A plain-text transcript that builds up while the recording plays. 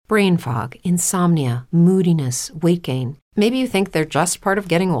brain fog, insomnia, moodiness, weight gain. Maybe you think they're just part of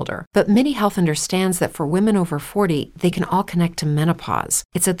getting older, but MIDI Health understands that for women over 40, they can all connect to menopause.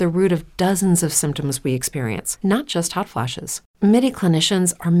 It's at the root of dozens of symptoms we experience, not just hot flashes. MIDI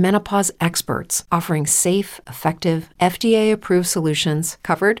clinicians are menopause experts, offering safe, effective, FDA-approved solutions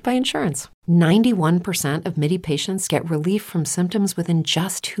covered by insurance. 91% of MIDI patients get relief from symptoms within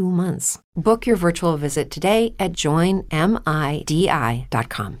just 2 months. Book your virtual visit today at joinmidi.com.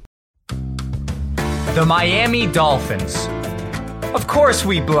 The Miami Dolphins. Of course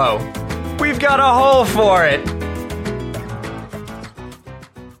we blow. We've got a hole for it.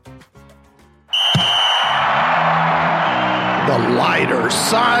 The lighter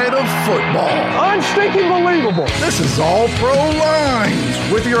side of football. Unstinking believable. This is All Pro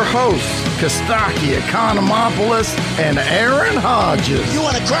Lines with your hosts, Kostaki Economopoulos and Aaron Hodges. You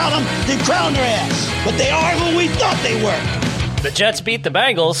want to crown them? Then crown their ass. But they are who we thought they were. The Jets beat the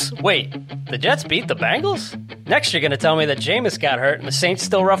Bengals. Wait, the Jets beat the Bengals? Next you're going to tell me that Jameis got hurt and the Saints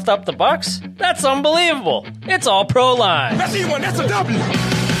still roughed up the Bucks? That's unbelievable. It's All Pro Line. That's E1. That's a W. First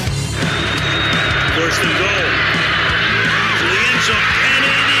and goal. To the end zone. And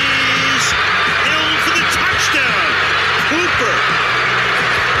it is held for the touchdown. Cooper.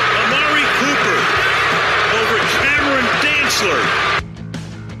 Amari Cooper over Cameron Dantzler.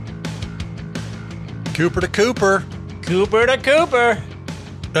 Cooper to Cooper. Cooper to Cooper.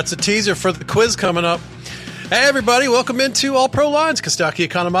 That's a teaser for the quiz coming up. Hey, everybody. Welcome into All Pro Lines. Kostaki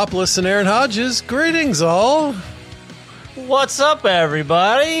Economopoulos and Aaron Hodges. Greetings, all. What's up,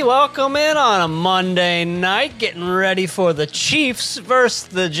 everybody? Welcome in on a Monday night. Getting ready for the Chiefs versus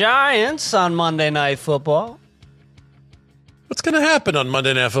the Giants on Monday Night Football. What's going to happen on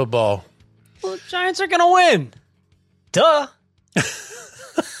Monday Night Football? Well, the Giants are going to win. Duh.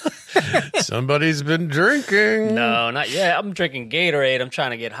 Somebody's been drinking. No, not yet. I'm drinking Gatorade. I'm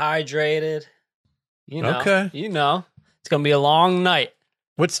trying to get hydrated. You know. Okay. You know. It's going to be a long night.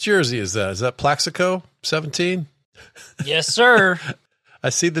 Which jersey is that? Is that Plaxico 17? Yes, sir. I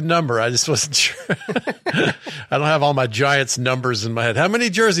see the number. I just wasn't sure. I don't have all my Giants numbers in my head. How many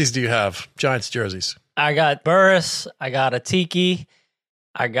jerseys do you have? Giants jerseys. I got Burris. I got a Tiki.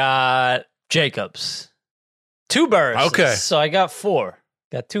 I got Jacobs. 2 Burris. Okay. So I got 4.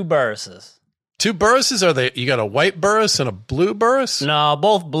 Got 2 Burrises. 2 Burrises? Are they? You got a white Burris and a blue Burris? No,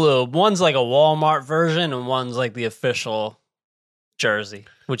 both blue. One's like a Walmart version, and one's like the official jersey,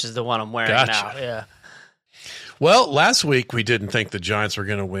 which is the one I'm wearing now. Yeah. Well, last week we didn't think the Giants were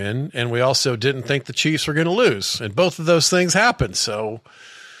going to win, and we also didn't think the Chiefs were going to lose, and both of those things happened. So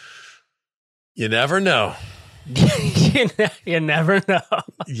you never know. You never know.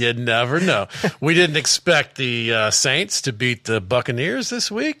 You never know. We didn't expect the Saints to beat the Buccaneers this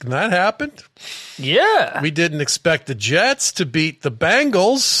week, and that happened. Yeah. We didn't expect the Jets to beat the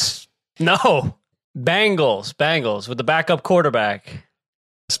Bengals. No. Bengals with the backup quarterback.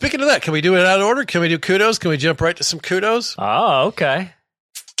 Speaking of that, can we do it out of order? Can we do kudos? Can we jump right to some kudos? Oh, okay.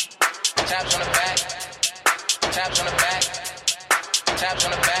 Taps on the back. Taps on the back. Taps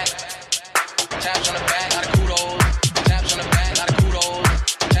on the back. Taps on the back. Lot of kudos. Taps on the back. Lot of kudos.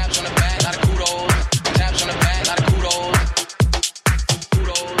 Taps on the back. Lot of kudos. Taps on the back. Lot of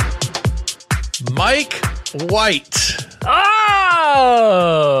kudos. Mike White. Oh!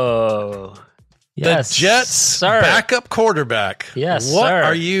 Yes, the Jets sir. Backup quarterback. Yes, what sir.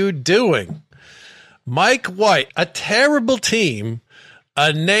 are you doing? Mike White, a terrible team,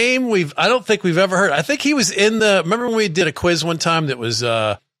 a name I don't think we've ever heard. I think he was remember when we did a quiz one time that was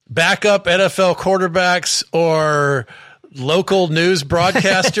backup NFL quarterbacks or local news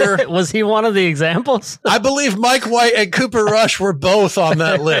broadcaster? Was he one of the examples? I believe Mike White and Cooper Rush were both on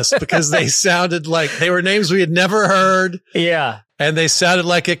that list because they sounded like they were names we had never heard. Yeah. And they sounded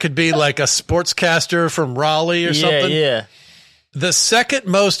like it could be like a sportscaster from Raleigh or something. Yeah. The second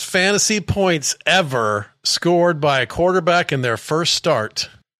most fantasy points ever scored by a quarterback in their first start.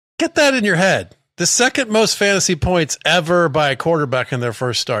 Get that in your head. The second most fantasy points ever by a quarterback in their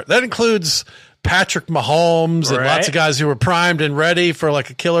first start. That includes Patrick Mahomes and lots of guys who were primed and ready for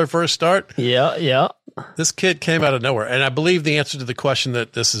like a killer first start. Yeah. This kid came out of nowhere. And I believe the answer to the question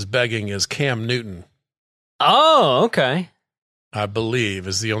that this is begging is Cam Newton. Oh, okay. I believe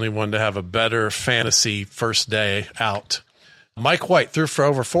is the only one to have a better fantasy first day out. Mike White threw for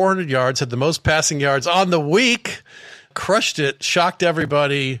over 400 yards, had the most passing yards on the week, crushed it, shocked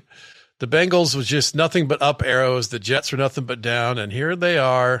everybody. The Bengals was just nothing but up arrows. The Jets were nothing but down, and here they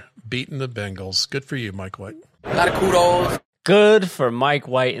are beating the Bengals. Good for you, Mike White. A lot of kudos. Good for Mike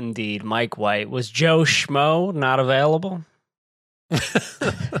White indeed. Mike White. Was Joe Schmo not available?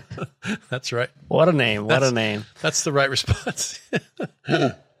 That's right. What a name. What a name. That's the right response.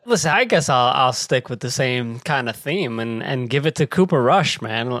 Listen, I guess I'll stick with the same kind of theme and give it to Cooper Rush,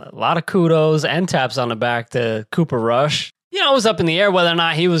 man. A lot of kudos and taps on the back to Cooper Rush. You know, it was up in the air whether or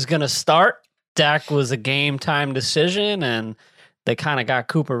not he was going to start. Dak was a game time decision, and they kind of got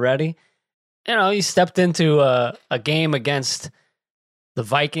Cooper ready. You know, he stepped into a game against the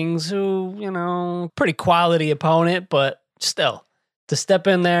Vikings, who, you know, pretty quality opponent, but still, to step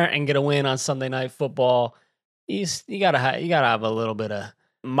in there and get a win on Sunday Night Football, you gotta have a little bit of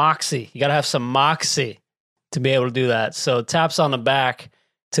moxie. You gotta have some moxie to be able to do that. So taps on the back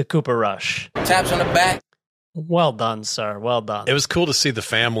to Cooper Rush. Taps on the back. Well done, sir. Well done. It was cool to see the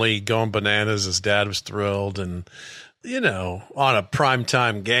family going bananas. His dad was thrilled, and you know, on a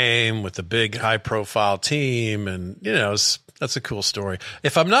primetime game with a big high-profile team, and you know, that's a cool story.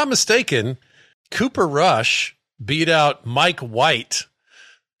 If I'm not mistaken, Cooper Rush beat out Mike White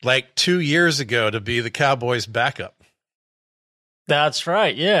like 2 years ago to be the Cowboys' backup. That's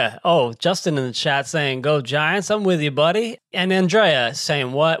right, yeah. Oh, Justin in the chat saying, go Giants, I'm with you, buddy. And Andrea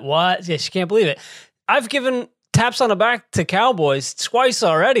saying, what? Yeah, she can't believe it. I've given taps on the back to Cowboys twice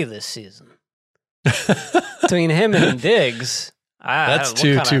already this season. Between him and Diggs. That's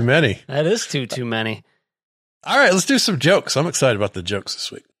too many. That is too many. All right, let's do some jokes. I'm excited about the jokes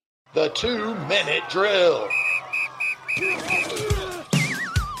this week. The 2-minute drill.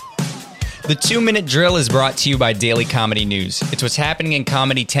 The 2-minute drill is brought to you by Daily Comedy News. It's what's happening in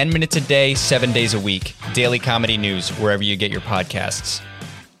comedy 10 minutes a day, 7 days a week. Daily Comedy News, wherever you get your podcasts.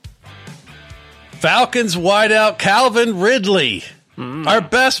 Falcons wideout Calvin Ridley, our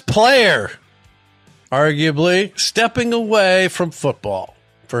best player, arguably stepping away from football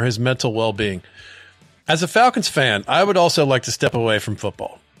for his mental well-being. As a Falcons fan, I would also like to step away from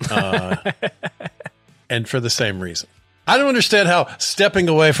football, and for the same reason. I don't understand how stepping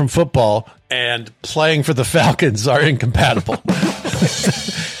away from football and playing for the Falcons are incompatible.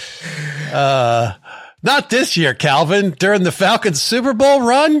 Not this year, Calvin. During the Falcons Super Bowl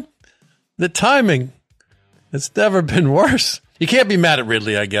run, the timing, it's never been worse. You can't be mad at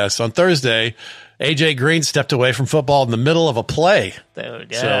Ridley, I guess. On Thursday, A.J. Green stepped away from football in the middle of a play.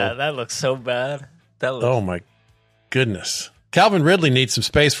 Dude, yeah, that looks so bad. Oh, my goodness. Calvin Ridley needs some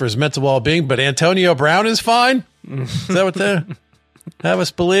space for his mental well-being, but Antonio Brown is fine? Is that what they have us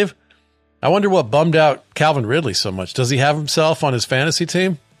believe? I wonder what bummed out Calvin Ridley so much. Does he have himself on his fantasy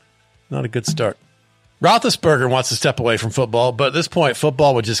team? Not a good start. Roethlisberger wants to step away from football, but at this point,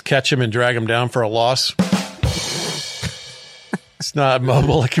 football would just catch him and drag him down for a loss. It's not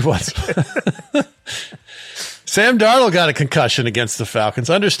mobile like he was. Sam Darnold got a concussion against the Falcons.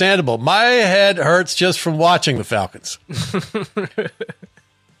 Understandable. My head hurts just from watching the Falcons.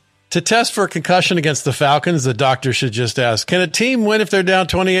 To test for a concussion against the Falcons, the doctor should just ask, can a team win if they're down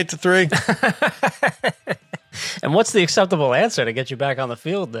 28-3? And what's the acceptable answer to get you back on the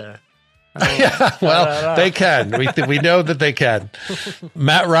field there? Yeah, well, they can. We know that they can.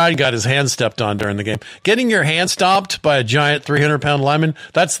 Matt Ryan got his hand stepped on during the game. Getting your hand stomped by a giant 300-pound lineman,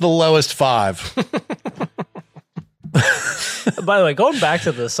 that's the lowest 5. By the way, going back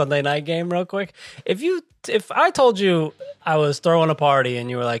to the Sunday night game real quick, if I told you I was throwing a party and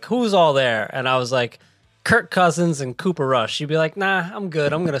you were like, who's all there? And I was like, Kirk Cousins and Cooper Rush, you'd be like, nah, I'm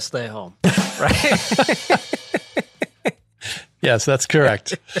good. I'm going to stay home. Right? Yes, that's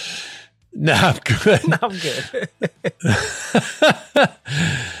correct. No, I'm good. No, I'm good.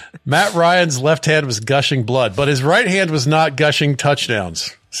 Matt Ryan's left hand was gushing blood, but his right hand was not gushing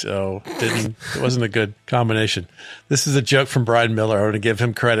touchdowns. So it wasn't a good combination. This is a joke from Brian Miller. I want to give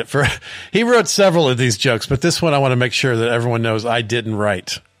him credit for, he wrote several of these jokes, but this one I want to make sure that everyone knows I didn't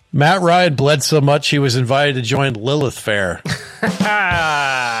write. Matt Ryan bled so much he was invited to join Lilith Fair.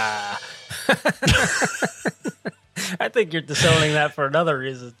 I think you're disowning that for another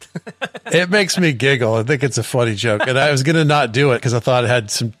reason. It makes me giggle. I think it's a funny joke. And I was going to not do it because I thought it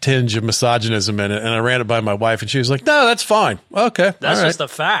had some tinge of misogynism in it. And I ran it by my wife and she was like, no, that's fine. Okay. That's just a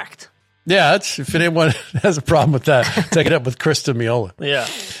fact. Yeah. If anyone has a problem with that, take it up with Krista Miola. Yeah.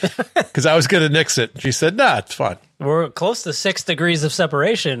 Because I was going to nix it. She said, nah, it's fine. We're close to 6 degrees of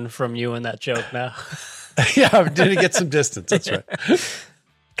separation from you and that joke now. Yeah. I did get some distance. That's right.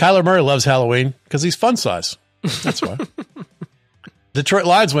 Kyler Murray loves Halloween because he's fun size. That's why. Detroit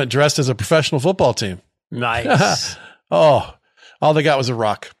Lions went dressed as a professional football team. Nice. Oh, all they got was a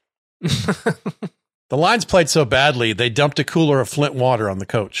rock. The Lions played so badly, they dumped a cooler of Flint water on the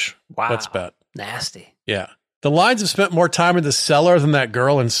coach. Wow. That's bad. Nasty. Yeah. The Lions have spent more time in the cellar than that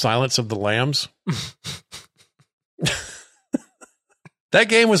girl in Silence of the Lambs. That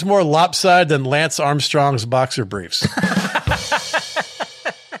game was more lopsided than Lance Armstrong's boxer briefs.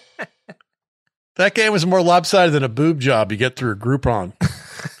 That game was more lopsided than a boob job you get through a Groupon.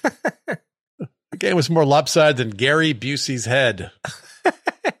 game was more lopsided than Gary Busey's head.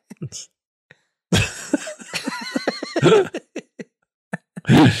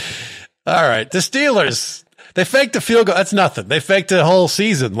 All right. The Steelers, they faked a field goal. That's nothing. They faked a whole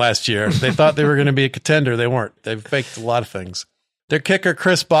season last year. They thought they were going to be a contender. They weren't. They faked a lot of things. Their kicker,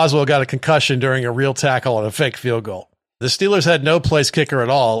 Chris Boswell, got a concussion during a real tackle on a fake field goal. The Steelers had no place kicker at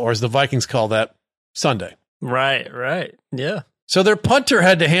all, or as the Vikings call that, Sunday. Right. Yeah. So their punter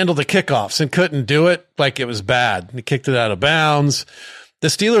had to handle the kickoffs and couldn't do it like it was bad. He kicked it out of bounds. The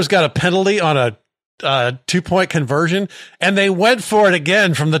Steelers got a penalty on a 2-point conversion, and they went for it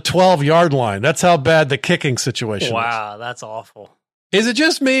again from the 12-yard line. That's how bad the kicking situation was. Wow, that's awful. Is it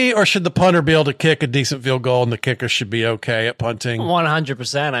just me, or should the punter be able to kick a decent field goal and the kicker should be okay at punting?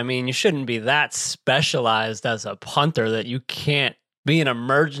 100%. I mean, you shouldn't be that specialized as a punter that you can't be an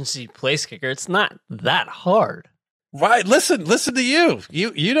emergency place kicker. It's not that hard. Right. Listen to you.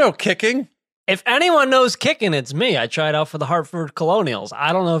 You know kicking. If anyone knows kicking, it's me. I tried out for the Hartford Colonials.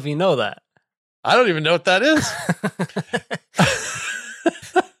 I don't know if you know that. I don't even know what that is.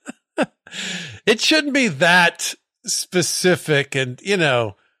 It shouldn't be that specific. And,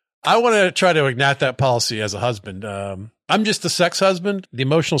 I want to try to enact that policy as a husband. I'm just the sex husband, the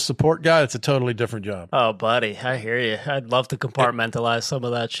emotional support guy. It's a totally different job. Oh, buddy, I hear you. I'd love to compartmentalize some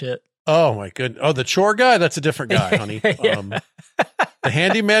of that shit. Oh, my goodness. Oh, the chore guy? That's a different guy, honey. Yeah. The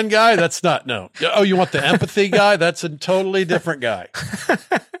handyman guy? That's not, no. Oh, you want the empathy guy? That's a totally different guy.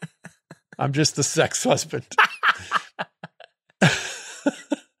 I'm just the sex husband.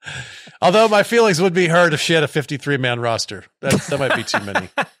 Although my feelings would be hurt if she had a 53-man roster. That might be too many.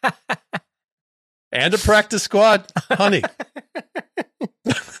 And a practice squad, honey.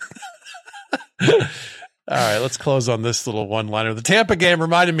 All right, let's close on this little one-liner. The Tampa game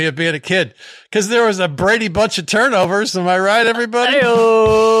reminded me of being a kid because there was a Brady bunch of turnovers. Am I right, everybody?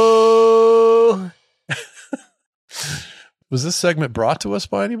 Hey-o. Was this segment brought to us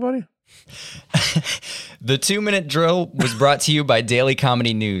by anybody? The 2-Minute Drill was brought to you by Daily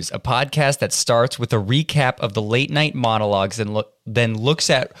Comedy News, a podcast that starts with a recap of the late night monologues and then looks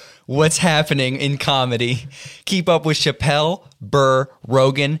at what's happening in comedy. Keep up with Chappelle, Burr,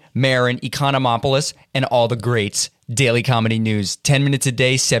 Rogan, Maron, Economopoulos, and all the greats. Daily Comedy News, 10 minutes a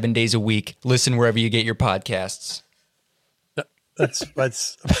day, 7 days a week. Listen wherever you get your podcasts. That's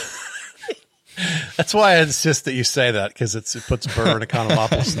That's why I insist that you say that, because it puts Burr and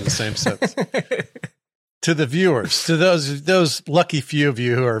Economopoulos in the same sentence. To the viewers, to those lucky few of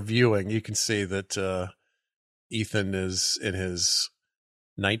you who are viewing, you can see that Ethan is in his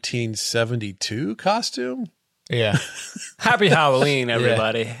 1972 costume. Yeah. Happy Halloween,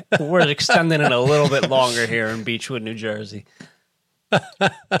 everybody. Yeah. We're extending it a little bit longer here in Beechwood, New Jersey.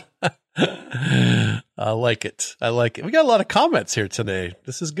 I like it. We got a lot of comments here today.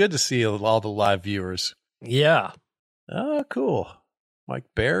 This is good to see all the live viewers. Yeah. Oh, cool. Mike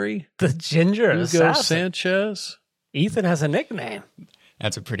Barry. The Ginger Hugo Assassin. Sanchez. Ethan has a nickname.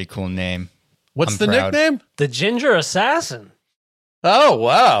 That's a pretty cool name. What's the nickname? The Ginger Assassin. Oh,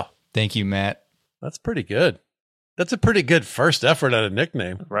 wow. Thank you, Matt. That's pretty good. That's a pretty good first effort at a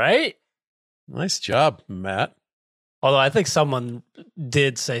nickname. Right? Nice job, Matt. Although I think someone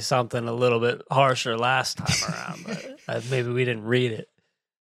did say something a little bit harsher last time around, but maybe we didn't read it.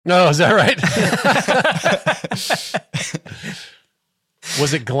 No, is that right?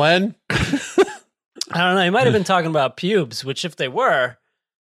 Was it Glenn? I don't know. He might have been talking about pubes, which if they were,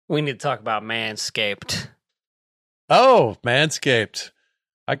 we need to talk about Manscaped. Oh, Manscaped.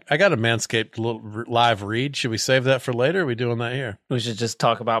 I got a Manscaped little live read. Should we save that for later? Or are we doing that here? We should just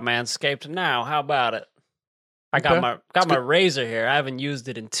talk about Manscaped now. How about it? I got my razor here. I haven't used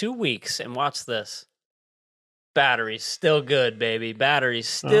it in 2 weeks, and watch this. Battery's still good, baby. Battery's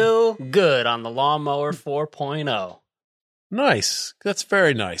still good on the Lawnmower 4.0. Nice. That's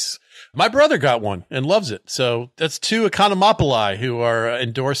very nice. My brother got one and loves it. So that's two Economopoli who are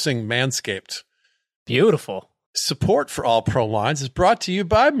endorsing Manscaped. Beautiful. Support for All Pro Lines is brought to you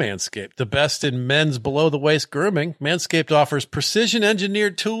by Manscaped, the best in men's below-the-waist grooming. Manscaped offers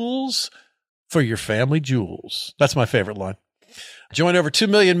precision-engineered tools for your family jewels. That's my favorite line. Join over 2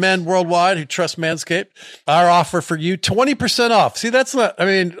 million men worldwide who trust Manscaped. Our offer for you, 20% off. See, that's not, I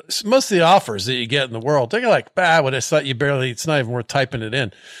mean, most of the offers that you get in the world, they're like, what it's not, it's not even worth typing it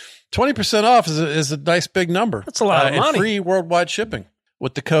in. 20% off is a nice big number. That's a lot of money. And free worldwide shipping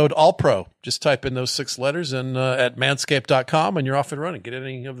with the code ALLPRO. Just type in those 6 letters and at manscaped.com and you're off and running. Get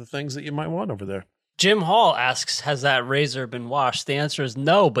any of the things that you might want over there. Jim Hall asks, has that razor been washed? The answer is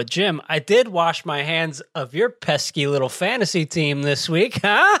no. But Jim, I did wash my hands of your pesky little fantasy team this week,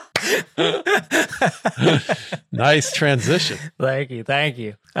 huh? Nice transition. Thank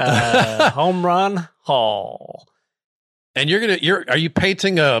you. Home run Hall. And are you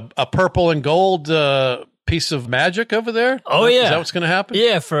painting a purple and gold piece of magic over there? Oh, yeah. Is that what's going to happen?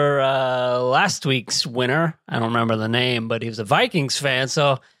 Yeah, for last week's winner, I don't remember the name, but he was a Vikings fan,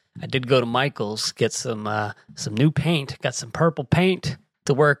 so I did go to Michael's, get some new paint, got some purple paint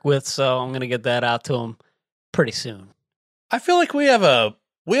to work with, so I'm going to get that out to him pretty soon. I feel like we have a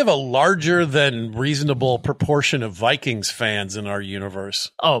larger than reasonable proportion of Vikings fans in our universe.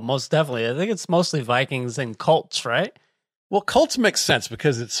 Oh, most definitely. I think it's mostly Vikings and Colts, right? Well, Colts makes sense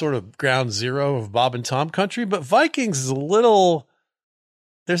because it's sort of ground zero of Bob and Tom country, but Vikings is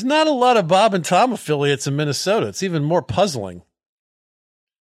there's not a lot of Bob and Tom affiliates in Minnesota. It's even more puzzling.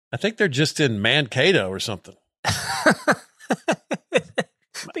 I think they're just in Mankato or something. I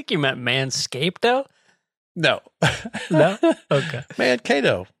think you meant Manscaped, though? No. No? Okay.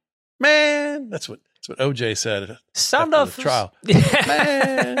 Mankato. Man, that's what OJ said. Sound off the trial.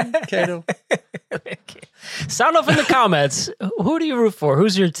 Mankato. Sound off in the comments. Who do you root for?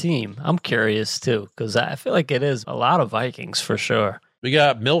 Who's your team? I'm curious, too, because I feel like it is a lot of Vikings for sure. We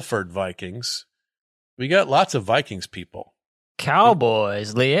got Milford Vikings. We got lots of Vikings people.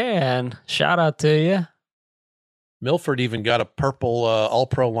 Cowboys, Leanne, shout out to you. Milford even got a purple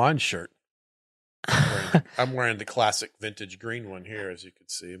All-Pro line shirt. I'm wearing the classic vintage green one here, as you can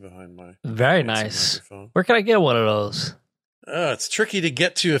see behind my very nice microphone. Where can I get one of those? It's tricky to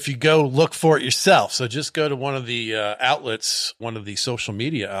get to if you go look for it yourself. So just go to one of the outlets, one of the social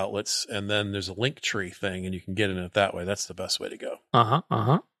media outlets, and then there's a link tree thing, and you can get in it that way. That's the best way to go.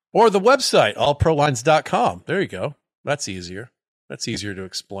 Or the website, allprolines.com. There you go. That's easier. That's easier to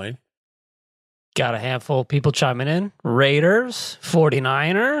explain. Got a handful of people chiming in. Raiders,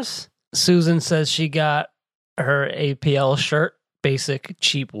 49ers. Susan says she got her APL shirt, basic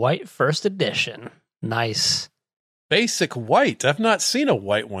cheap white, first edition. Nice. Basic white. I've not seen a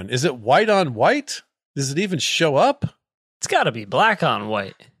white one. Is it white on white? Does it even show up? It's got to be black on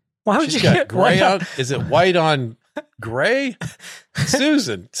white. Why would She's you got get gray white on? Is it white on gray?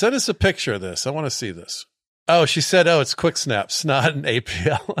 Susan, send us a picture of this. I want to see this. Oh, she said, it's Quick Snaps, not an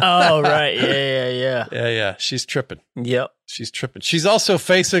APL. Oh, right. Yeah. Yeah. She's tripping. Yep. She's tripping. She's also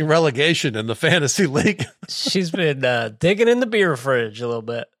facing relegation in the fantasy league. She's been digging in the beer fridge a little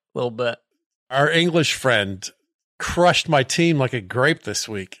bit. Our English friend crushed my team like a grape this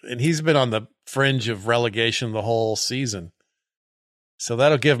week, and he's been on the fringe of relegation the whole season. So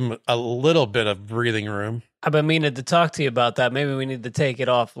that'll give him a little bit of breathing room. I've been meaning to talk to you about that. Maybe we need to take it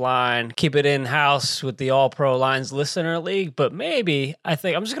offline, keep it in-house with the All-Pro Lines Listener League, but maybe, I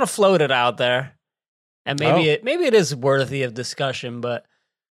think, I'm just going to float it out there, and maybe it is worthy of discussion, but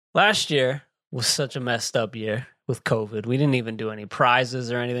last year was such a messed up year with COVID. We didn't even do any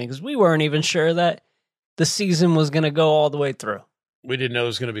prizes or anything, because we weren't even sure that the season was going to go all the way through. We didn't know it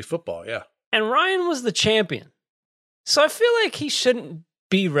was going to be football, yeah. And Ryan was the champion. So I feel like he shouldn't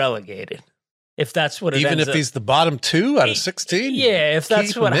be relegated. If that's what it even ends if up. He's the bottom 2 out of 16. Yeah, if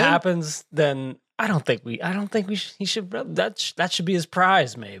that's keep what him in? happens, then I don't think he should. That should be his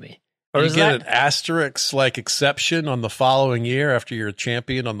prize, maybe. Or you is get that an asterisk like exception on the following year after you're a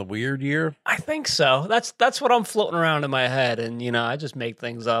champion on the weird year? I think so. That's what I'm floating around in my head, and I just make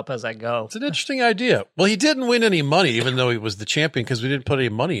things up as I go. It's an interesting idea. Well, he didn't win any money, even though he was the champion, because we didn't put any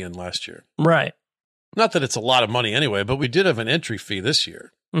money in last year. Right. Not that it's a lot of money anyway, but we did have an entry fee this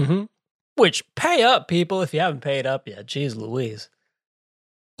year. Mm-hmm. Which, pay up, people, if you haven't paid up yet. Jeez Louise.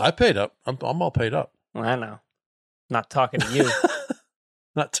 I paid up. I'm all paid up. Well, I know. Not talking to you.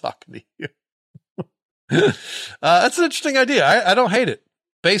 Not talking to you. That's an interesting idea. I don't hate it.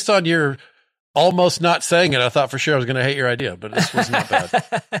 Based on your almost not saying it, I thought for sure I was going to hate your idea, but this was not bad.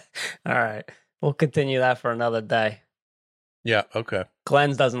 All right. We'll continue that for another day. Yeah, okay.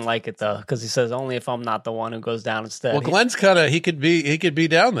 Glenn doesn't like it, though, because he says only if I'm not the one who goes down instead. Well, Glenn's kind of, he could be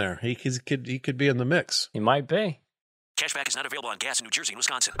down there. He could be in the mix. He might be. Cashback is not available on gas in New Jersey and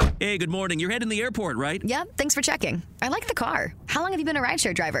Wisconsin. Hey, good morning. You're heading to the airport, right? Yep, thanks for checking. I like the car. How long have you been a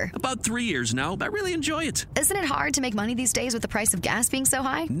rideshare driver? About 3 years now. I really enjoy it. Isn't it hard to make money these days with the price of gas being so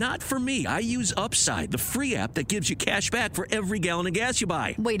high? Not for me. I use Upside, the free app that gives you cash back for every gallon of gas you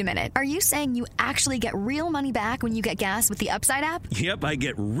buy. Wait a minute. Are you saying you actually get real money back when you get gas with the Upside app? Yep, I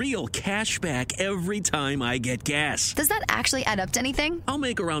get real cash back every time I get gas. Does that actually add up to anything? I'll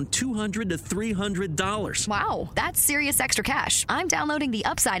make around $200 to $300. Wow, that's serious serious extra cash. I'm downloading the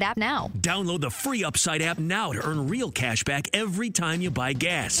Upside app now. Download the free Upside app now to earn real cash back every time you buy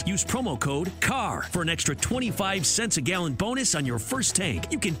gas. Use promo code CAR for an extra 25 cents a gallon bonus on your first tank.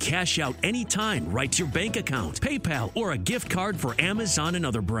 You can cash out anytime right to your bank account, PayPal, or a gift card for Amazon and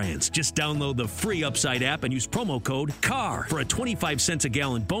other brands. Just download the free Upside app and use promo code CAR for a 25 cents a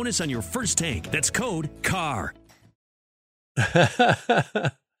gallon bonus on your first tank. That's code CAR.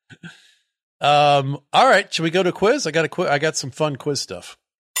 All right, should we go to quiz? I got some fun quiz stuff.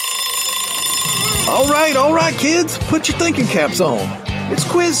 All right, kids. Put your thinking caps on. It's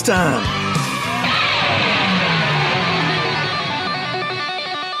quiz time.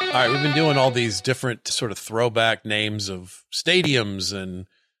 All right, we've been doing all these different sort of throwback names of stadiums and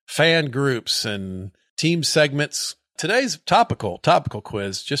fan groups and team segments. Today's topical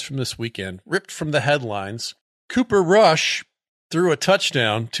quiz, just from this weekend, ripped from the headlines. Cooper Rush threw a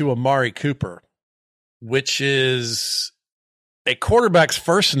touchdown to Amari Cooper, which is a quarterback's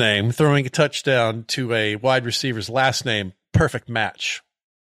first name throwing a touchdown to a wide receiver's last name. Perfect match.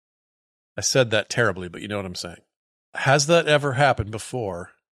 I said that terribly, but you know what I'm saying. Has that ever happened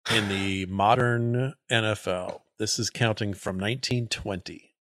before in the modern NFL? This is counting from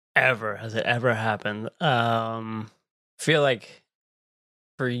 1920. Has it ever happened? Feel like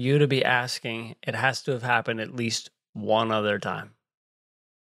for you to be asking, it has to have happened at least one other time.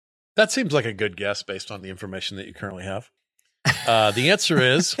 That seems like a good guess based on the information that you currently have. The answer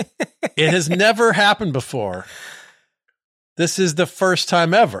is it has never happened before. This is the first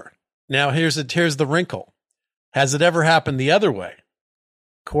time ever. Now, here's the wrinkle. Has it ever happened the other way?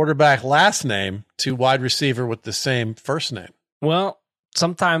 Quarterback last name to wide receiver with the same first name. Well,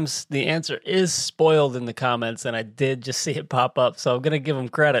 sometimes the answer is spoiled in the comments, and I did just see it pop up, so I'm going to give him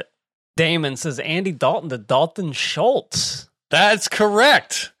credit. Damon says Andy Dalton to Dalton Schultz. That's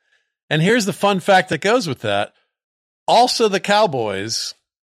correct. And here's the fun fact that goes with that. Also the Cowboys,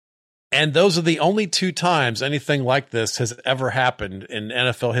 and those are the only two times anything like this has ever happened in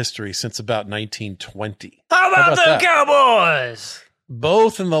NFL history since about 1920. How about the Cowboys?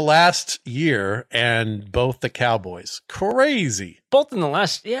 Both in the last year and both the Cowboys. Crazy. Both in the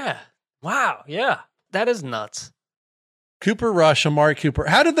last, yeah. Wow, yeah. That is nuts. Cooper Rush, Amari Cooper.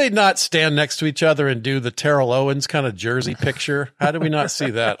 How did they not stand next to each other and do the Terrell Owens kind of jersey picture? How did we not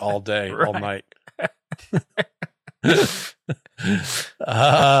see that all day, all night?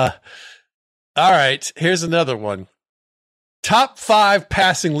 All right, here's another one. Top 5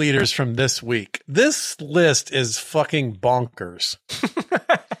 passing leaders from this week. This list is fucking bonkers.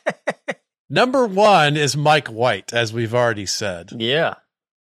 Number 1 is Mike White, as we've already said. Yeah.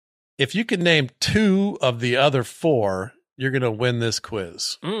 If you can name 2 of the other 4, you're going to win this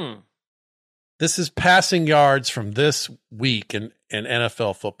quiz. This is passing yards from this week in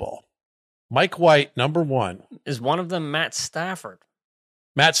NFL football. Mike White, number 1. Is one of them Matt Stafford?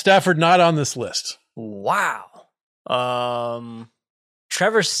 Matt Stafford not on this list. Wow.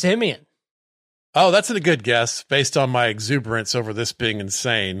 Trevor Siemian. Oh, that's a good guess based on my exuberance over this being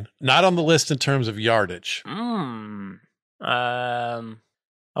insane. Not on the list in terms of yardage.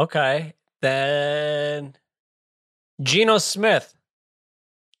 Okay. Then Geno Smith.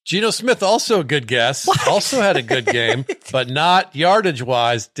 Geno Smith, also a good guess. What? Also had a good game, but not yardage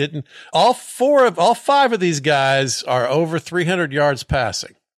wise. Didn't all 5 of these guys are over 300 yards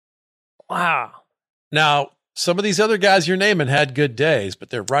passing. Wow. Now, some of these other guys you're naming had good days,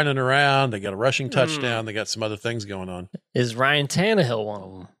 but they're running around. They got a rushing touchdown. They got some other things going on. Is Ryan Tannehill one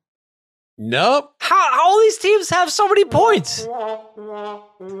of them? Nope. How all these teams have so many points?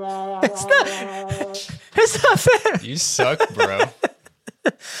 It's not fair. You suck, bro.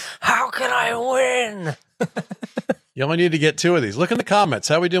 How can I win? You only need to get 2 of these. Look in the comments.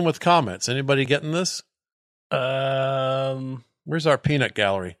 How are we doing with comments? Anybody getting this? Where's our peanut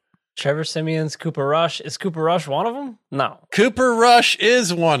gallery? Trevor Siemian's Cooper Rush. Is Cooper Rush one of them? No. Cooper Rush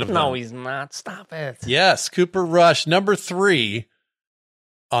is one of them. No, he's not. Stop it. Yes, Cooper Rush, number 3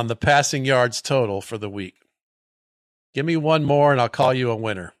 on the passing yards total for the week. Give me one more and I'll call you a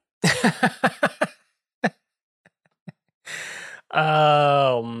winner.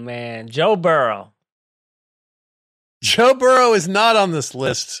 Oh, man. Joe Burrow. Joe Burrow is not on this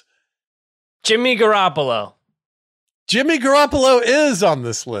list. Jimmy Garoppolo. Jimmy Garoppolo is on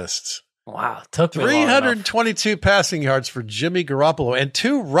this list. Wow. Took me 322 passing yards for Jimmy Garoppolo and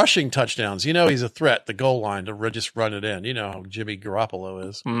 2 rushing touchdowns. You know he's a threat, the goal line, to just run it in. You know how Jimmy Garoppolo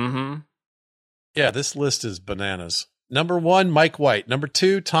is. Mm-hmm. Yeah, this list is bananas. Number 1, Mike White. Number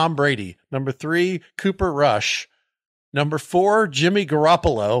 2, Tom Brady. Number 3, Cooper Rush. Number 4, Jimmy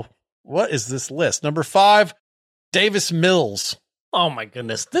Garoppolo. What is this list? Number 5, Davis Mills. Oh, my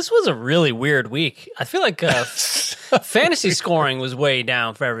goodness. This was a really weird week. I feel like Fantasy scoring was way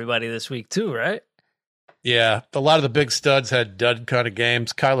down for everybody this week too, right? Yeah, a lot of the big studs had dud kind of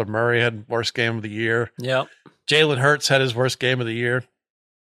games. Kyler Murray had worst game of the year. Yep. Jalen Hurts had his worst game of the year.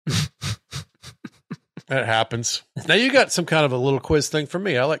 That happens. Now you got some kind of a little quiz thing for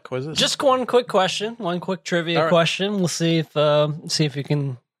me. I like quizzes. Just one quick question, one quick trivia question. We'll see if you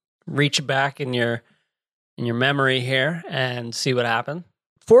can reach back in your memory here and see what happened.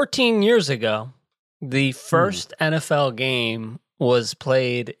 14 years ago, the first NFL game was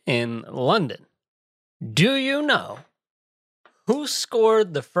played in London. Do you know who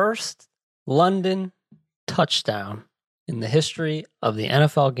scored the first London touchdown in the history of the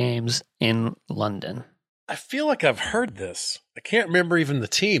NFL games in London? I feel like I've heard this. I can't remember even the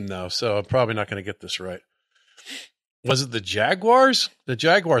team, though, so I'm probably not going to get this right. Was it the Jaguars? The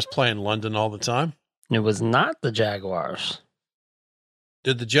Jaguars play in London all the time. It was not the Jaguars.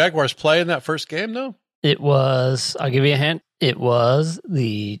 Did the Jaguars play in that first game, though? It was, I'll give you a hint, it was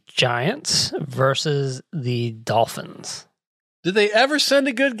the Giants versus the Dolphins. Did they ever send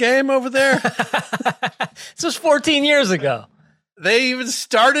a good game over there? This was 14 years ago. They even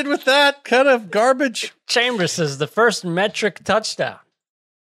started with that kind of garbage. Chambers says the first metric touchdown.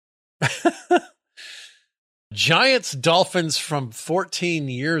 Giants Dolphins from 14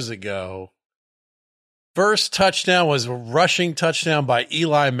 years ago. First touchdown was a rushing touchdown by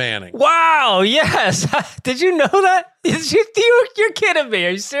Eli Manning. Wow, yes. Did you know that? You're kidding me.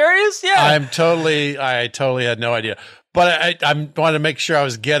 Are you serious? Yeah. I totally had no idea. But I wanted to make sure I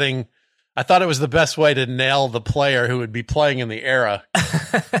was getting, I thought it was the best way to nail the player who would be playing in the era.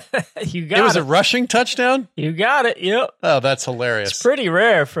 You got it. It was a rushing touchdown? You got it. Yep. Oh, that's hilarious. It's pretty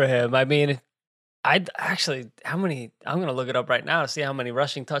rare for him. I mean, I'm going to look it up right now to see how many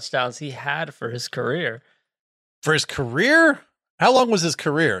rushing touchdowns he had for his career. For his career? How long was his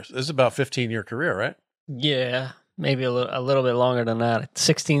career? This is about a 15-year career, right? Yeah, maybe a little bit longer than that.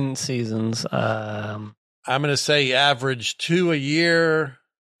 16 seasons. I'm going to say he averaged 2 a year.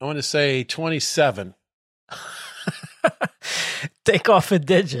 I want to say 27. Take off a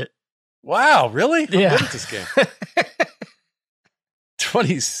digit. Wow, really? I'm Yeah. good at this game.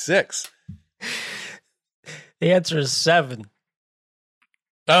 26. The answer is 7.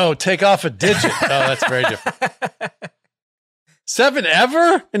 Oh, take off a digit. Oh, that's very different. 7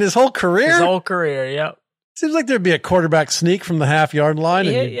 ever in his whole career? His whole career, yep. Seems like there'd be a quarterback sneak from the half-yard line.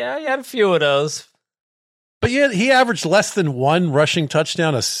 Yeah, he had a few of those. But yet he averaged less than 1 rushing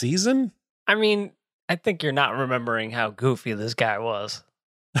touchdown a season? I mean, I think you're not remembering how goofy this guy was.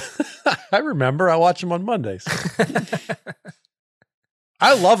 I remember. I watch him on Mondays.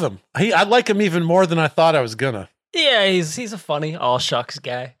 I love him. I like him even more than I thought I was gonna. Yeah, he's a funny all shucks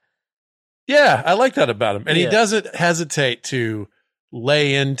guy. Yeah, I like that about him. And Yeah. he doesn't hesitate to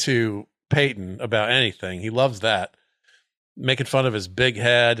lay into Peyton about anything. He loves that. Making fun of his big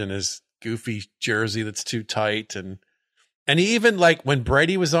head and his goofy jersey that's too tight. And he even, like, when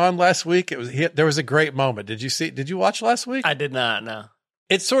Brady was on last week, there was a great moment. Did you watch last week? I did not, no.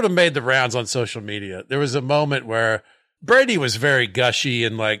 It sort of made the rounds on social media. There was a moment where Brady was very gushy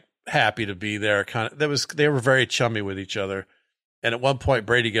and, like, happy to be there. They were very chummy with each other. And at one point,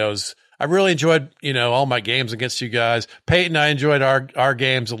 Brady goes, I really enjoyed, all my games against you guys. Peyton, I enjoyed our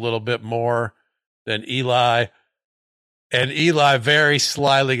games a little bit more than Eli. And Eli very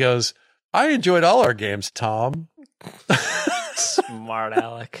slyly goes, I enjoyed all our games, Tom. Smart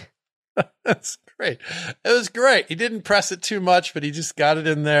Alec. That's great. It was great. He didn't press it too much, but he just got it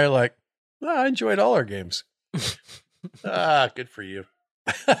in there like, I enjoyed all our games. Good for you.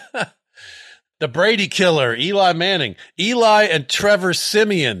 The Brady killer, Eli Manning. Eli and Trevor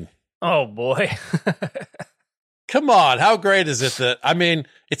Siemian. Oh, boy. Come on. How great is it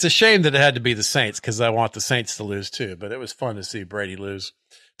it's a shame that it had to be the Saints because I want the Saints to lose too, but it was fun to see Brady lose.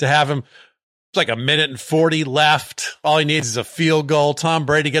 To have him, it's like 1:40 left. All he needs is a field goal. Tom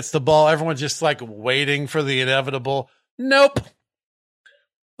Brady gets the ball. Everyone's just like waiting for the inevitable. Nope.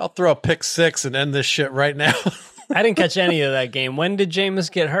 I'll throw a pick 6 and end this shit right now. I didn't catch any of that game. When did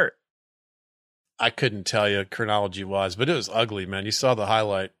Jameis get hurt? I couldn't tell you chronology-wise, but it was ugly, man. You saw the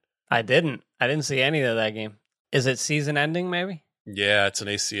highlight. I didn't see any of that game. Is it season ending, maybe? Yeah, it's an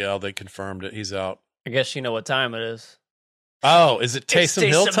ACL. They confirmed it. He's out. I guess you know what time it is. Oh, is it Taysom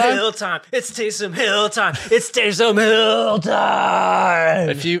Hill time? It's Taysom Hill time. It's Taysom Hill time.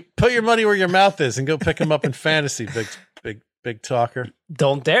 If you put your money where your mouth is and go pick him up in fantasy, big talker.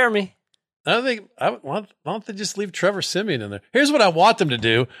 Don't dare me. Why don't they just leave Trevor Siemian in there? Here's what I want them to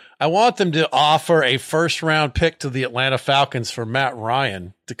do. I want them to offer a first-round pick to the Atlanta Falcons for Matt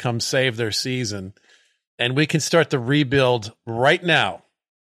Ryan to come save their season, and we can start the rebuild right now.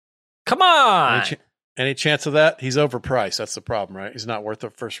 Come on. Any chance of that? He's overpriced. That's the problem, right? He's not worth a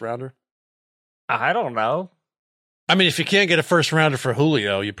first rounder. I don't know. I mean, if you can't get a first rounder for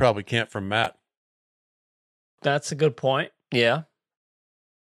Julio, you probably can't from Matt. That's a good point. Yeah.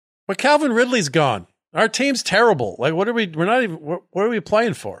 But Calvin Ridley's gone. Our team's terrible. Like, what are we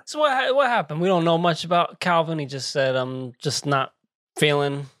playing for? So what happened? We don't know much about Calvin. He just said, I'm just not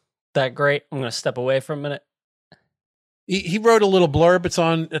feeling that great. I'm going to step away for a minute. He wrote a little blurb. It's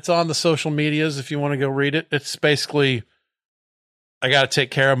on the social medias if you want to go read it. It's basically, I got to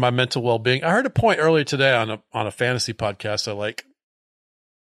take care of my mental well-being. I heard a point earlier today on a fantasy podcast I like,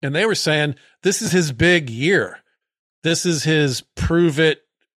 and they were saying this is his big year. This is his prove it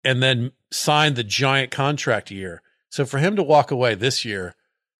and then sign the giant contract year. So for him to walk away this year,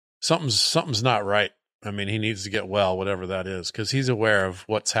 something's not right. I mean, he needs to get well, whatever that is, because he's aware of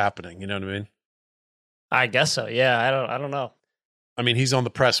what's happening. You know what I mean? I guess so. Yeah, I don't know. I mean, he's on the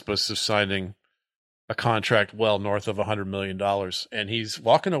precipice of signing a contract well north of $100 million, and he's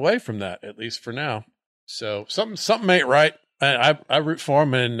walking away from that, at least for now. So something ain't right. I root for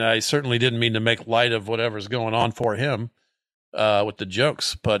him, and I certainly didn't mean to make light of whatever's going on for him with the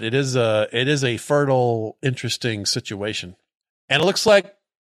jokes, but it is a fertile, interesting situation. And it looks like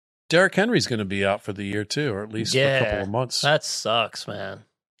Derrick Henry's going to be out for the year too, or at least for a couple of months. That sucks, man.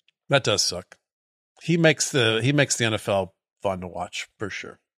 That does suck. He makes the NFL fun to watch for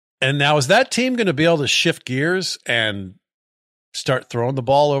sure. And now, is that team going to be able to shift gears and start throwing the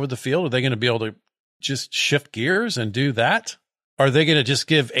ball over the field? Are they going to be able to just shift gears and do that? Or are they going to just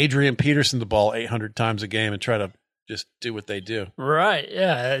give Adrian Peterson the ball 800 times a game and try to just do what they do? Right.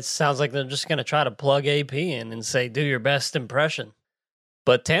 Yeah. It sounds like they're just going to try to plug AP in and say, do your best impression.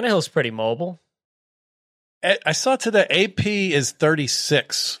 But Tannehill's pretty mobile. I saw today AP is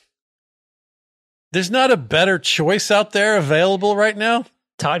 36. There's not a better choice out there available right now.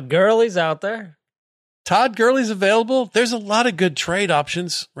 Todd Gurley's out there. Todd Gurley's available. There's a lot of good trade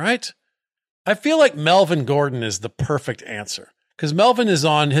options, right? I feel like Melvin Gordon is the perfect answer because Melvin is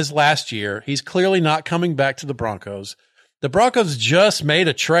on his last year. He's clearly not coming back to the Broncos. The Broncos just made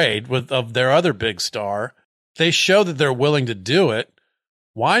a trade of their other big star. They show that they're willing to do it.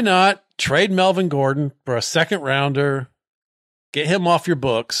 Why not trade Melvin Gordon for a second rounder, get him off your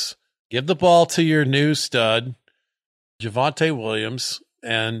books, give the ball to your new stud, Javonte Williams,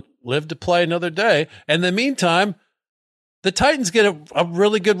 and live to play another day. And in the meantime, the Titans get a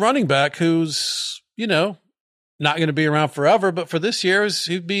really good running back who's, not going to be around forever, but for this year,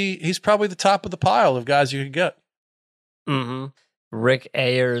 he's probably the top of the pile of guys you could get. Mm-hmm. Rick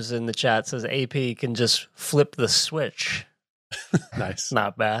Ayers in the chat says AP can just flip the switch. Nice.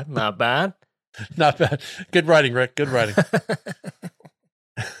 Not bad. Not bad. Not bad. Good writing, Rick. Good writing.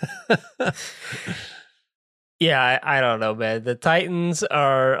 Yeah, I don't know, man. The Titans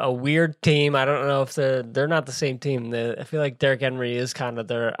are a weird team. I don't know if they're not the same team. I feel like Derrick Henry is kind of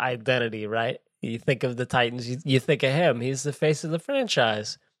their identity, right? You think of the Titans, you think of him. He's the face of the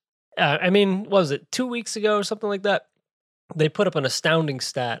franchise. I mean, what was it, 2 weeks ago or something like that? They put up an astounding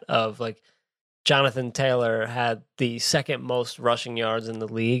stat of like Jonathan Taylor had the second most rushing yards in the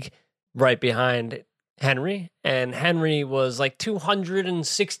league, right behind Henry, and Henry was like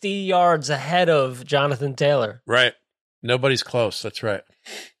 260 yards ahead of Jonathan Taylor. Right. Nobody's close. That's right.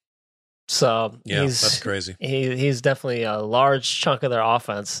 So yeah, that's crazy. He's definitely a large chunk of their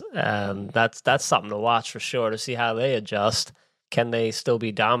offense, and that's something to watch for sure to see how they adjust. Can they still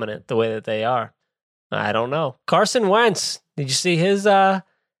be dominant the way that they are? I don't know. Carson Wentz, did you see his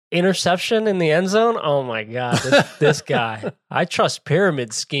interception in the end zone? Oh my God, this guy. I trust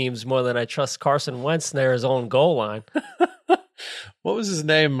pyramid schemes more than I trust Carson Wentz near his own goal line. What was his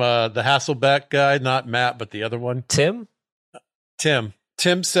name? The Hasselbeck guy, not Matt, but the other one. Tim.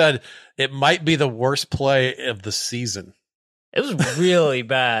 Tim said it might be the worst play of the season. It was really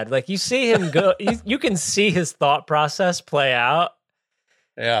bad. Like you see him go, you can see his thought process play out.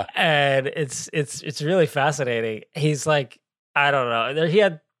 Yeah. And it's really fascinating. He's like, I don't know. He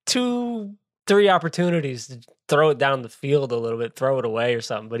had 2-3 opportunities to throw it down the field a little bit, throw it away or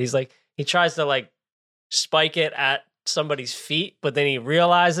something. But he's like, he tries to like spike it at somebody's feet, but then he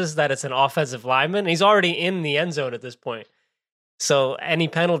realizes that it's an offensive lineman. He's already in the end zone at this point. So any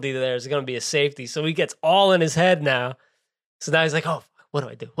penalty there is going to be a safety. So he gets all in his head now. So now he's like, oh, what do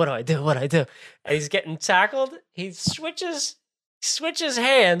I do? What do I do? What do I do? And he's getting tackled. He switches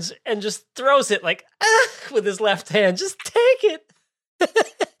hands and just throws it like with his left hand. Just take it.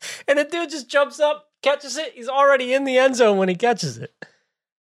 And the dude just jumps up, catches it. He's already in the end zone when he catches it.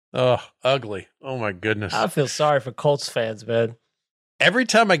 Oh, ugly. Oh, my goodness. I feel sorry for Colts fans, man. Every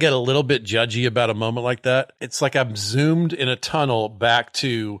time I get a little bit judgy about a moment like that, it's like I'm zoomed in a tunnel back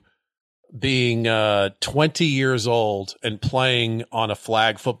to being 20 years old and playing on a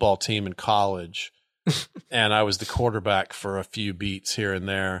flag football team in college. And I was the quarterback for a few beats here and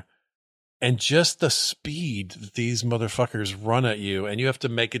there. And just the speed that these motherfuckers run at you, and you have to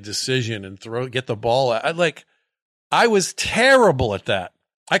make a decision and get the ball out. I was terrible at that.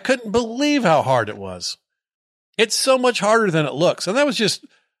 I couldn't believe how hard it was. It's so much harder than it looks. And that was just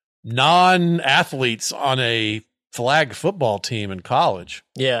non-athletes on a flag football team in college.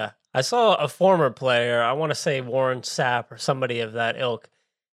 Yeah. I saw a former player, I want to say Warren Sapp or somebody of that ilk.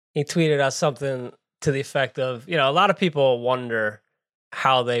 He tweeted out something to the effect of, a lot of people wonder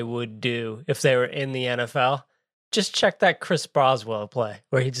how they would do if they were in the NFL. Just check that Chris Boswell play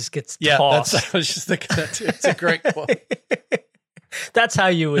where he just gets tossed. I was just thinking that too. It's a great quote. That's how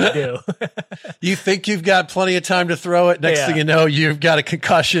you would do. You think you've got plenty of time to throw it. Next thing you know, you've got a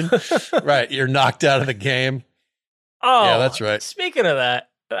concussion. Right. You're knocked out of the game. Oh, yeah, that's right. Speaking of that,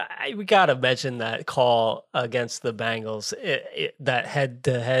 we got to mention that call against the Bengals, that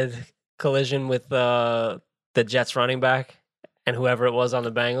head-to-head collision with the Jets running back and whoever it was on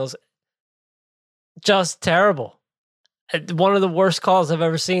the Bengals. Just terrible. One of the worst calls I've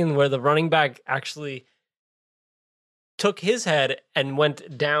ever seen, where the running back actually took his head and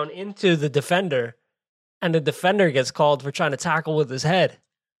went down into the defender, and the defender gets called for trying to tackle with his head.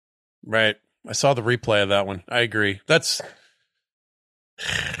 Right. I saw the replay of that one. I agree.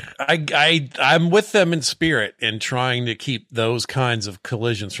 I'm with them in spirit in trying to keep those kinds of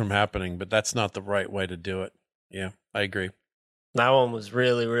collisions from happening, but that's not the right way to do it. Yeah, I agree. That one was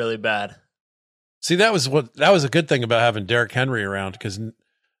really, really bad. See, that was a good thing about having Derrick Henry around, because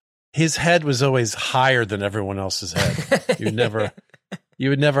his head was always higher than everyone else's head. You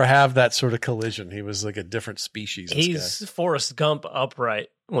would never have that sort of collision. He was like a different species. He's Forrest Gump upright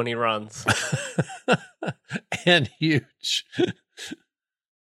when he runs. And huge.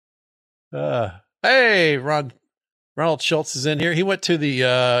 Hey, Ronald Schultz is in here. He went to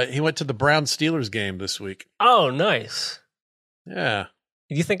the Brown Steelers game this week. Oh, nice. Yeah.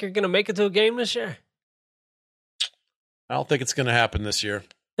 Do you think you're going to make it to a game this year? I don't think it's going to happen this year.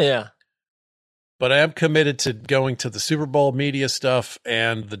 Yeah. But I am committed to going to the Super Bowl media stuff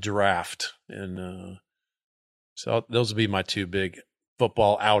and the draft. And so those will be my two big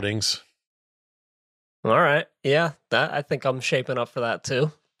football outings. All right. Yeah, I think I'm shaping up for that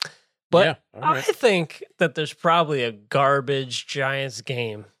too. But yeah, all right. I think that there's probably a garbage Giants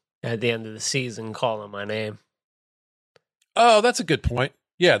game at the end of the season calling my name. Oh, that's a good point.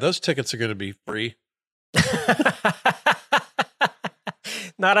 Yeah, those tickets are going to be free.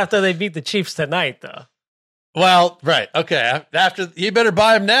 Not after they beat the Chiefs tonight, though. Well, right. Okay. After, you better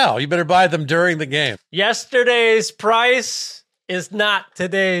buy them now. You better buy them during the game. Yesterday's price is not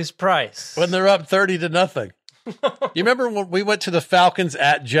today's price. When they're up 30-0. You remember when we went to the Falcons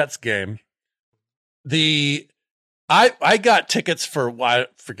at Jets game? I got tickets for, I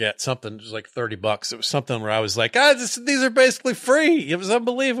forget, something, it was like $30. It was something where I was like, these are basically free. It was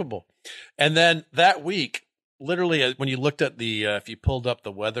unbelievable. And then that week, literally, when you looked at if you pulled up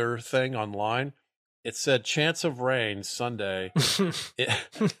the weather thing online, it said chance of rain Sunday,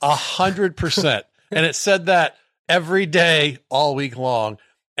 100%. And it said that every day, all week long.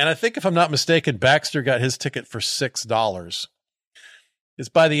 And I think, if I'm not mistaken, Baxter got his ticket for $6. Because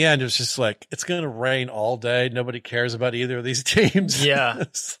by the end, it was just like, it's going to rain all day. Nobody cares about either of these teams. Yeah.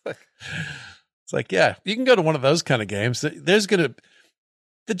 It's like, yeah, you can go to one of those kind of games. The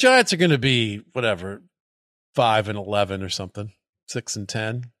Giants are going to be, whatever, 5-11 or something,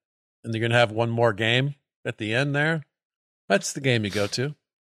 6-10. And they're going to have one more game at the end there. That's the game you go to.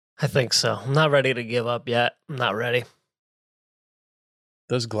 I think so. I'm not ready to give up yet. I'm not ready.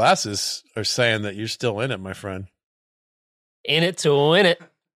 Those glasses are saying that you're still in it, my friend. In it to win it,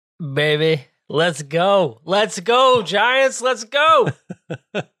 baby. Let's go. Let's go, Giants. Let's go.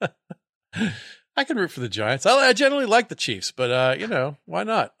 I can root for the Giants. I generally like the Chiefs, but, why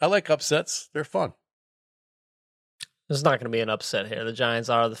not? I like upsets. They're fun. There's not going to be an upset here. The Giants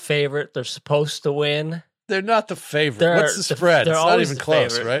are the favorite. They're supposed to win. They're not the favorite. What's the spread? It's not even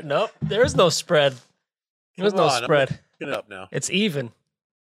close, favorite. Right? Nope. There is no spread. There's no spread. Get it up now. It's even.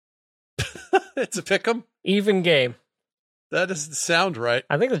 It's a pick 'em? Even game. That doesn't sound right.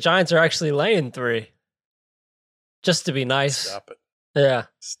 I think the Giants are actually laying 3. Just to be nice. Stop it. Yeah.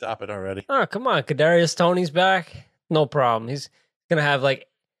 Stop it already. Oh, come on. Kadarius Toney's back. No problem. He's going to have like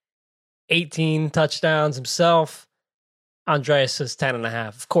 18 touchdowns himself. Andreas says 10.5.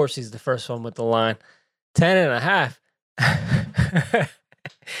 Of course, he's the first one with the line. 10.5.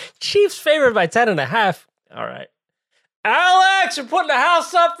 Chiefs favored by 10.5. All right. Alex, we're putting the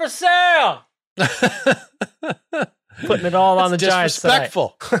house up for sale. Putting it all on the Giants tonight.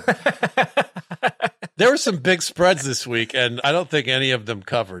 Disrespectful. There were some big spreads this week, and I don't think any of them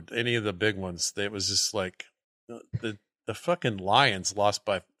covered any of the big ones. It was just like the fucking Lions lost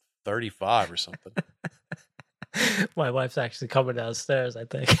by 35 or something. My wife's actually coming downstairs, I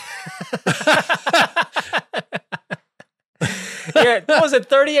think. Yeah, what was it,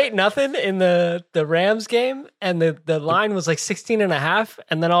 38-0 in the Rams game? And the line was like 16.5,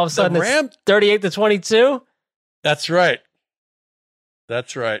 and then all of a sudden it's 38-22? That's right.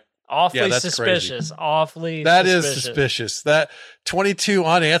 Awfully that's suspicious. Crazy. Awfully That suspicious. is suspicious. That 22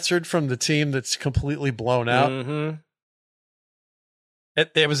 unanswered from the team that's completely blown out. Mm-hmm.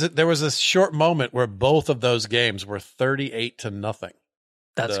 There was a short moment where both of those games were 38-0.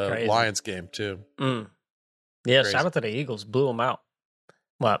 That's the crazy. Lions game too. Yeah, Crazy. shout out to the Eagles. Blew them out.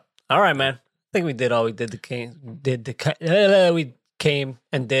 Well, all right, man. I think we did all we did. We came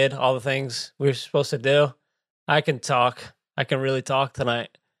and did all the things we were supposed to do. I can talk. I can really talk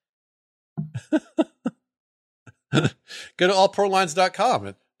tonight. Go to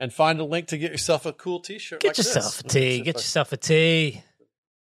allprolines.com and find a link to get yourself a cool t-shirt. Get yourself a tee. Get yourself a tee.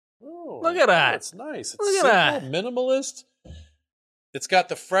 Oh, Look at that. It's nice. It's Look at simple, minimalist. It's got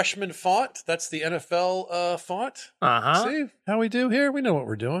the freshman font. That's the NFL font. Uh-huh. See how we do here? We know what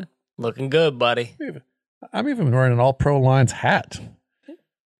we're doing. Looking good, buddy. I'm even wearing an All Pro Lines hat.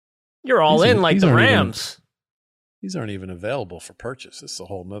 You're all These in are- like these the aren't even- Rams. These aren't even available for purchase. This is a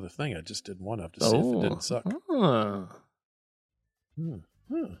whole nother thing. I just did one up to see if it didn't suck. Oh.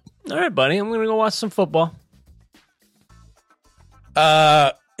 All right, buddy. I'm going to go watch some football.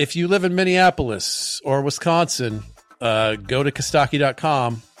 If you live in Minneapolis or Wisconsin, go to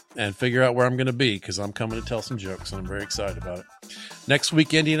Kostaki.com and figure out where I'm going to be because I'm coming to tell some jokes and I'm very excited about it. Next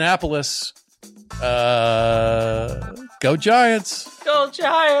week, Indianapolis. Go Giants. Go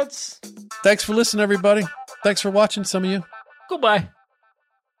Giants. Thanks for listening, everybody. Thanks for watching, some of you. Goodbye.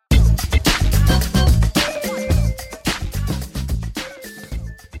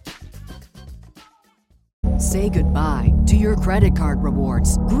 Say goodbye to your credit card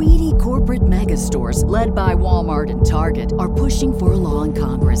rewards. Greedy corporate mega stores, led by Walmart and Target, are pushing for a law in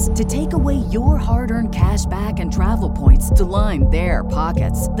Congress to take away your hard-earned cash back and travel points to line their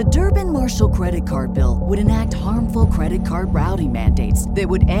pockets. The Durbin-Marshall credit card bill would enact harmful credit card routing mandates that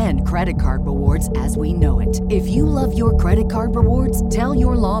would end credit card rewards as we know it. If you love your credit card rewards, tell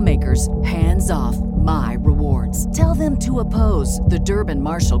your lawmakers, hands off my rewards. Tell them to oppose the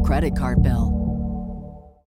Durbin-Marshall credit card bill.